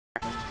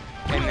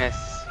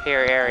this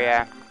here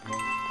area.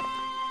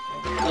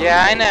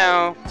 Yeah, I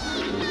know.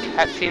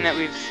 Cutscene that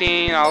we've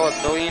seen all a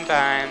billion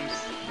times.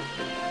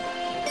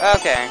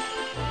 Okay.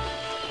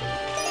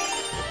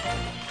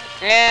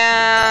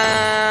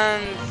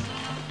 And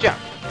jump.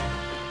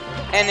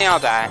 And they all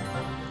die.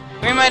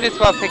 We might as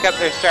well pick up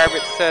their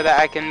starbits so that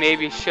I can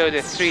maybe show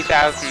the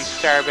 3000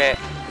 starbit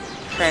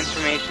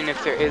transformation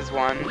if there is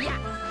one.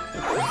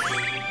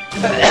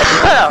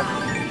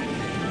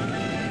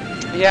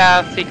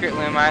 Yeah, Secret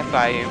Luma, I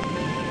saw you.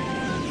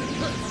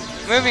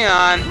 Moving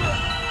on,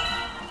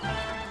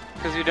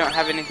 because we don't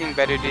have anything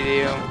better to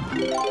do.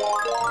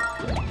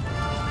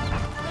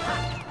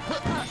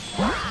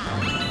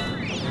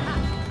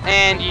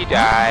 And you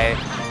die.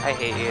 I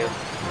hate you.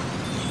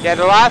 Yeah,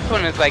 the last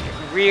one is like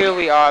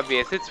really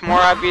obvious. It's more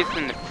obvious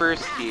than the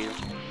first few.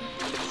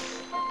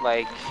 It's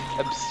like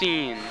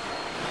obscene.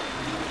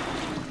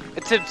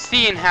 It's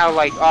obscene how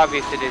like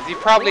obvious it is. You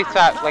probably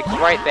saw it like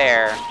right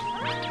there.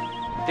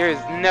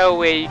 There's no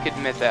way you could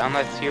miss it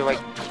unless you're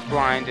like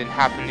blind and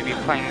happen to be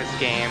playing this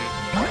game.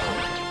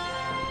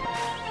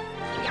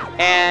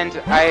 And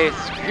I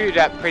screwed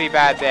up pretty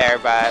bad there,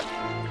 but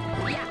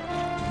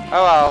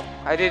oh well,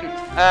 I didn't.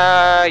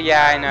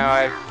 Yeah, I know,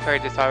 I've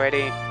heard this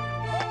already.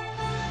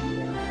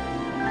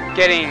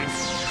 Getting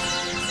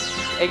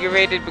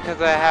aggravated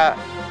because I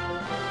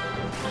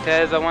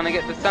want to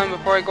get this done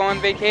before I go on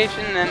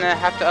vacation, and I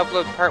have to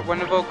upload part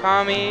 1 of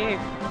Okami,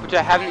 which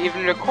I haven't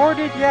even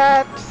recorded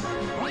yet.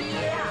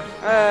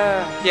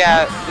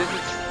 Yeah, this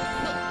is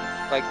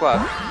like,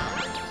 look.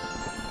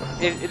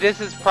 This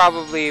is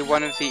probably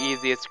one of the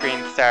easiest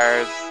screen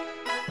stars.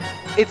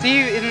 It's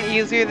even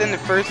easier than the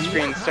first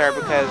screen star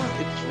because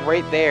it's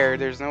right there.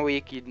 There's no way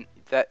you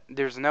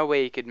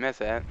could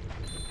miss it.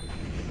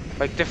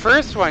 Like the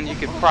first one you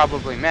could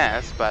probably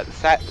miss, but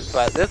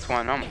this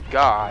one, oh my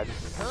god.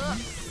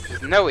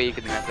 There's no way you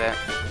could miss it.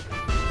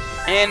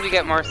 And we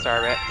get more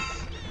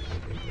starbits.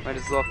 Might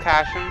as well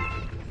cash them.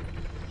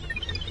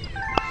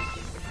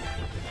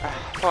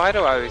 Why do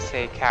I always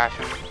say cash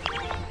them?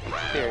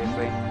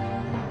 Seriously.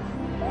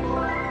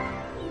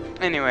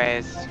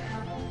 Anyways.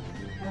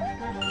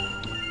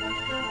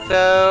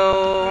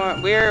 So,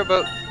 we're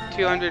about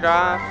 200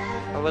 off.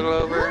 A little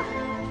over.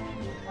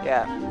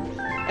 Yeah.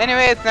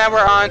 Anyways, now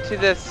we're on to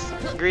this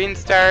green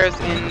stars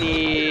in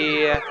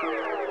the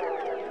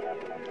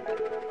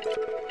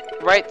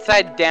right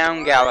side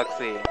down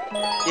galaxy.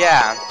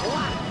 Yeah.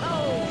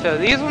 So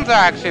these ones are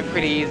actually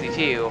pretty easy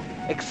too,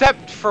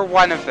 except for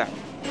one of them.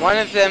 One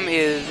of them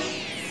is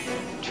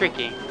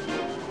tricky.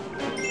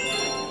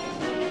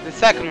 The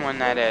second one,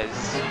 that is.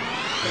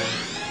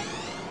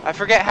 I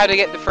forget how to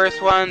get the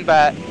first one,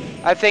 but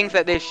I think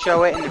that they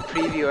show it in the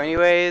preview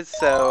anyways,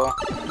 so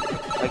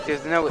like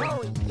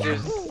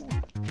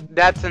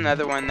that's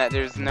another one that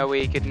there's no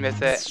way you could miss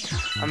it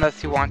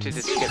unless you wanted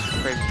to skip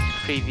the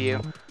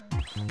preview.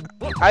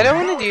 I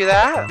don't want to do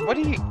that. What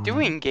are you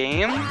doing,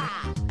 game?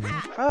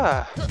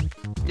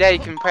 Yeah, you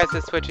can press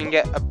the switch and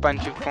get a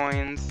bunch of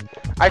coins.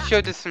 I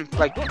showed this in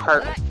like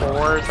part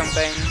 4 or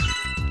something.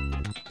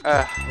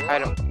 I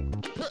don't.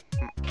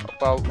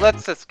 Well,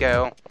 let's just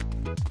go.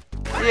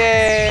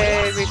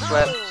 Yay, we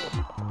flipped.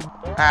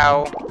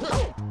 Ow.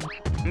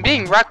 I'm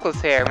being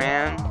reckless here,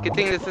 man. Good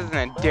thing this isn't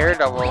a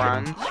Daredevil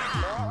run.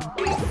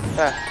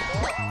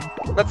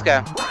 Let's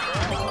go.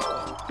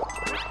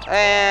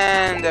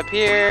 And up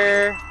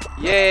here.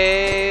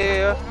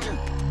 Yay.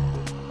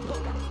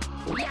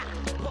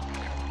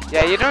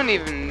 Yeah, you don't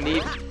even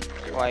need,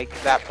 like,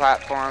 that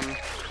platform.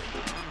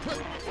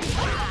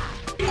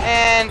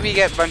 And we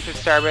get a bunch of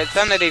starbits.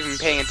 I'm not even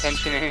paying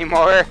attention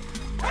anymore.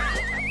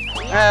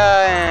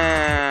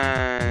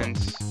 And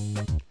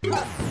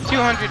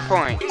 200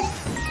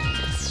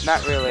 points.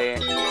 Not really.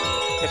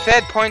 If they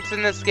had points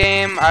in this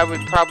game, I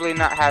would probably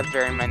not have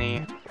very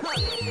many.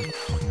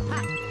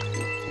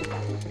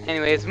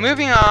 Anyways,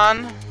 moving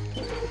on.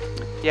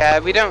 Yeah,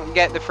 we don't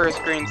get the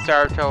first green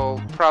star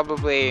till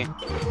probably,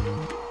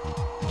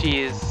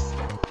 geez,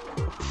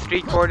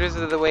 3/4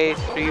 of the way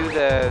through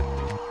the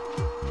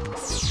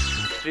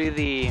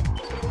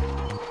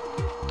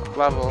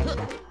level,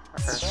 or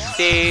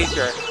stage,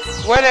 or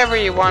whatever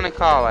you want to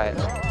call it.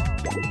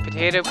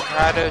 Potato,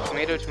 potato,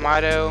 tomato,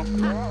 tomato.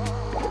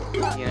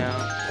 You know,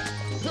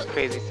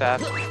 crazy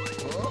stuff.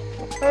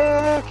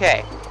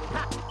 Okay.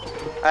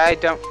 I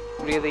don't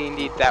really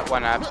need that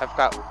one up. I've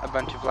got a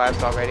bunch of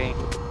lives already.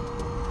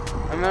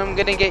 And I'm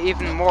gonna get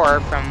even more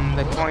from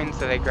the coins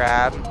that I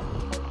grab.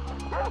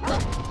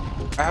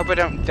 I hope I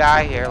don't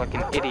die here like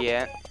an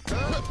idiot.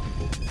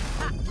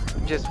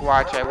 Just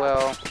watch, I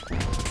will.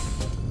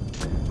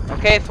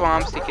 Okay,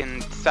 Swamps, you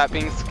can stop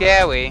being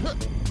scary.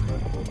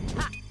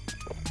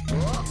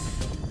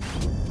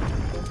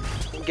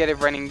 Get a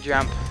running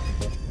jump.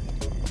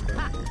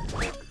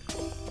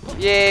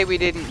 Yay, we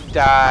didn't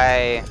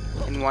die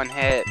in one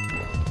hit.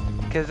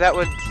 Because that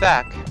would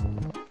suck.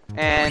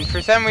 And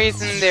for some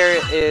reason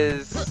there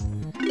is,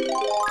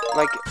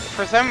 like,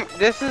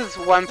 this is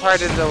one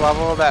part of the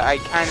level that I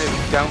kind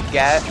of don't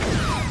get.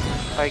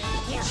 Like,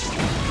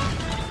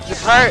 the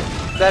part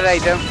that I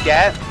don't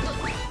get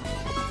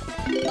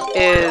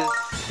is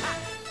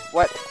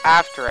what's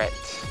after it.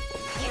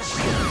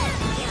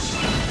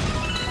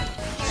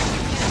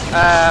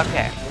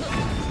 Okay.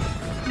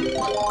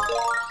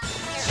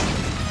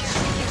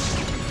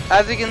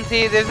 As you can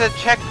see, there's a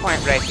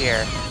checkpoint right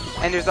here.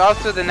 And there's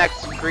also the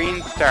next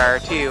green star,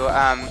 too.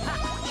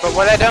 But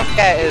what I don't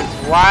get is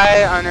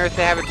why on earth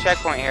they have a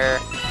checkpoint here.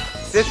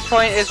 This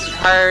point isn't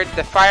hard,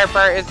 the fire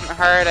part isn't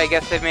hard, I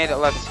guess they've made it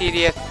less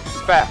tedious.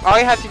 But all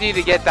you have to do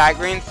to get that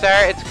green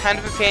star, it's kind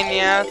of a pain in the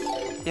ass.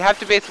 You have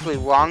to basically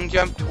long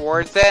jump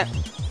towards it.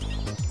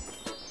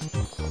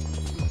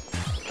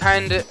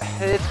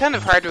 It's kind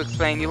of hard to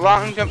explain. You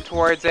long jump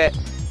towards it,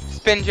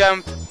 spin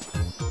jump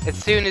as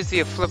soon as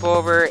you flip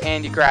over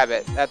and you grab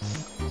it.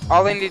 That's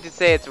all I need to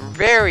say. It's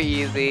very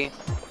easy.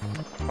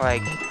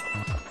 Like,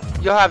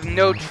 you'll have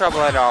no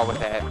trouble at all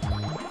with it.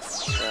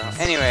 So,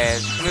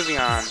 anyways, moving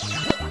on.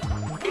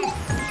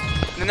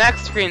 The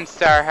next green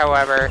star,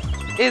 however,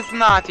 is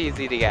not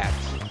easy to get.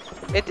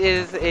 It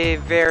is a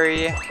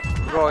very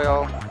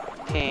royal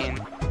pain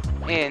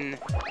in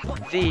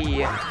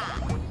the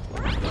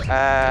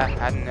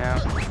I don't know.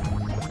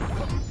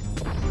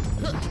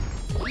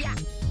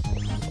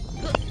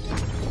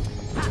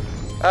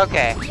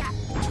 Okay.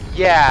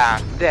 Yeah,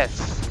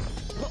 this.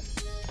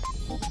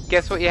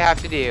 Guess what you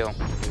have to do?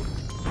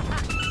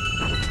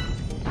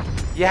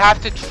 You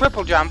have to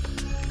triple jump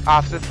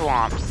off the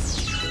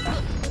swamps.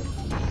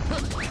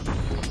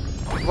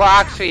 Well,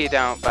 actually you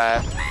don't,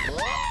 but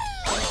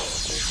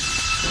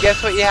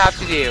guess what you have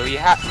to do?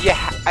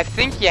 I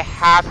think you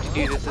have to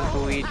do this as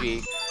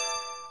Luigi.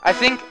 I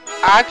think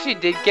I actually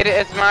did get it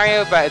as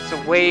Mario, but it's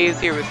way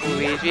easier with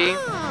Luigi.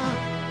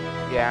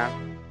 Yeah.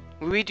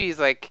 Luigi's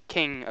like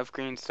king of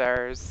green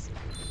stars.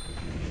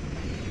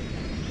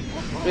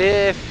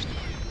 If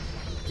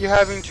you're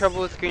having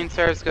trouble with green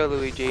stars, go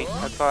Luigi.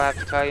 That's all I have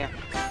to tell you.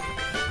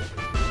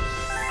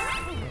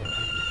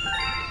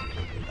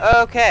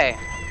 Okay.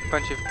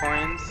 Bunch of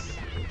coins.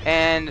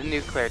 And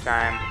nuclear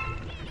time.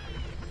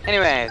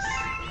 Anyways.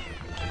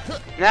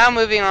 Now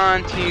moving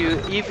on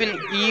to even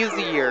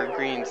easier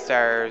green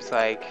stars,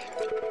 like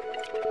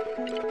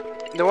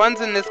the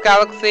ones in this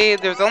galaxy.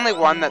 There's only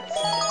one that's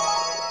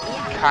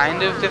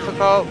kind of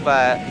difficult,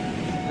 but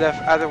the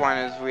other one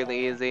is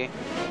really easy.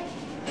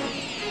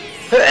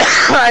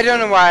 I don't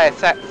know why I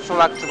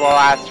selected the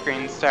last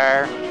green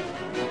star.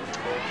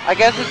 I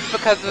guess it's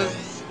because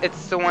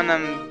it's the one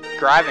I'm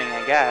grabbing,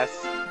 I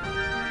guess.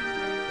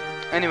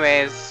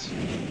 Anyways,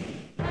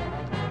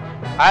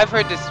 I've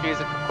heard this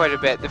music quite a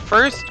bit. The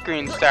first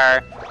green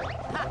star,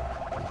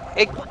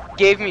 it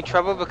gave me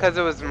trouble because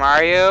it was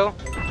Mario,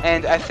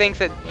 and I think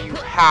that you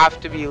have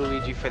to be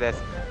Luigi for this.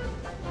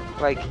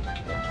 Like,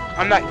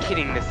 I'm not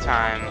kidding this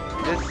time.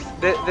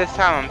 This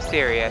time I'm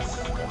serious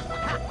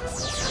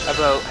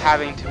about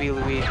having to be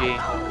Luigi.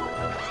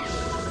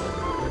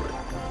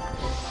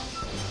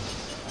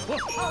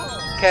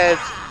 Because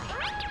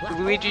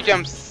Luigi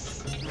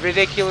jumps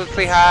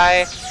ridiculously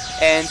high,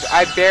 and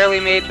I barely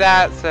made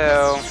that,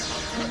 so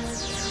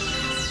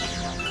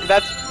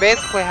that's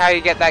basically how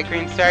you get that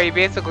green star. You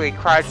basically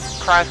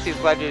cross these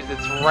ledges,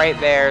 it's right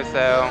there,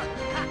 so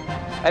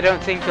I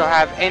don't think you'll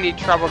have any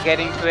trouble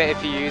getting to it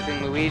if you're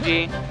using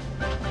Luigi.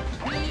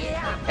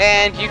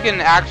 And you can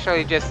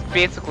actually just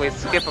basically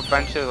skip a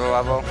bunch of the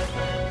level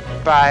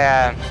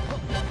by,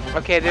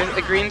 okay, there's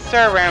a green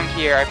star around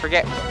here. I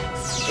forget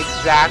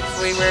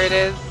exactly where it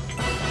is.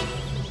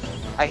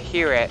 I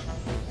hear it.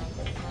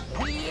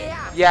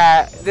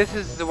 Yeah, this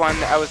is the one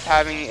that I was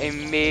having a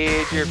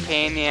major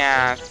pain in the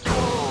ass.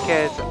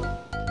 Because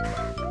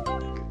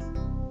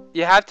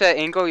you have to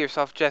angle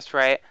yourself just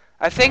right.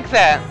 I think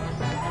that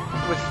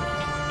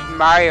with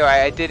Mario,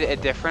 I did it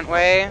a different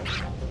way.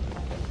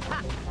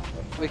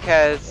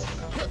 Because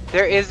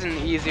there is an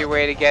easier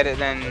way to get it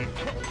than,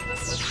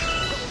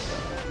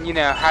 you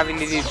know, having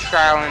to do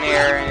trial and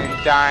error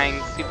and dying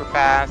super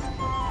fast.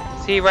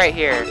 See, right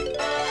here.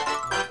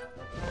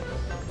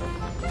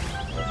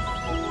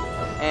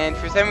 And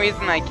for some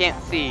reason I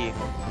can't see.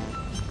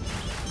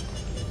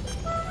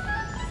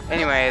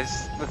 Anyways,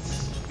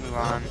 let's move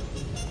on.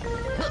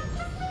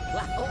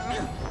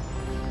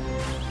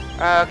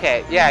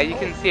 Okay, yeah, you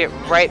can see it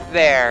right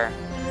there.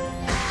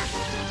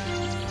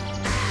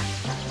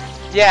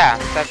 Yeah,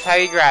 that's how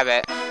you grab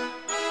it.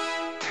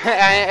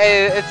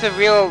 It's a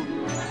real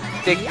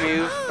dick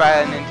move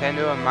by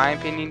Nintendo, in my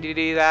opinion, to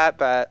do that,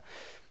 but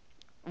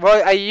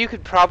well, you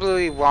could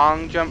probably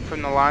long jump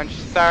from the launch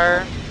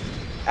star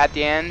at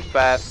the end,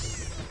 but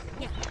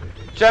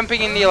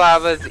jumping in the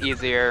lava is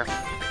easier.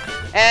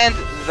 And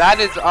that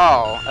is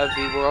all of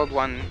the World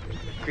 1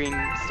 green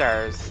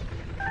stars.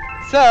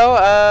 So,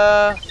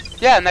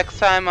 yeah, next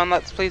time on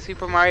Let's Play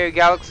Super Mario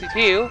Galaxy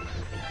 2.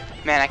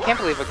 Man, I can't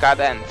believe I got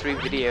that in 3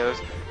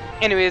 videos.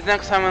 Anyways,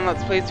 next time on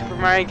Let's Play Super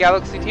Mario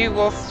Galaxy 2,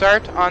 we'll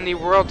start on the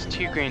World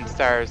 2 green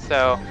stars.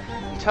 So,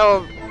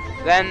 until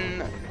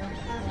then,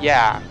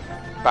 yeah,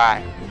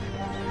 bye.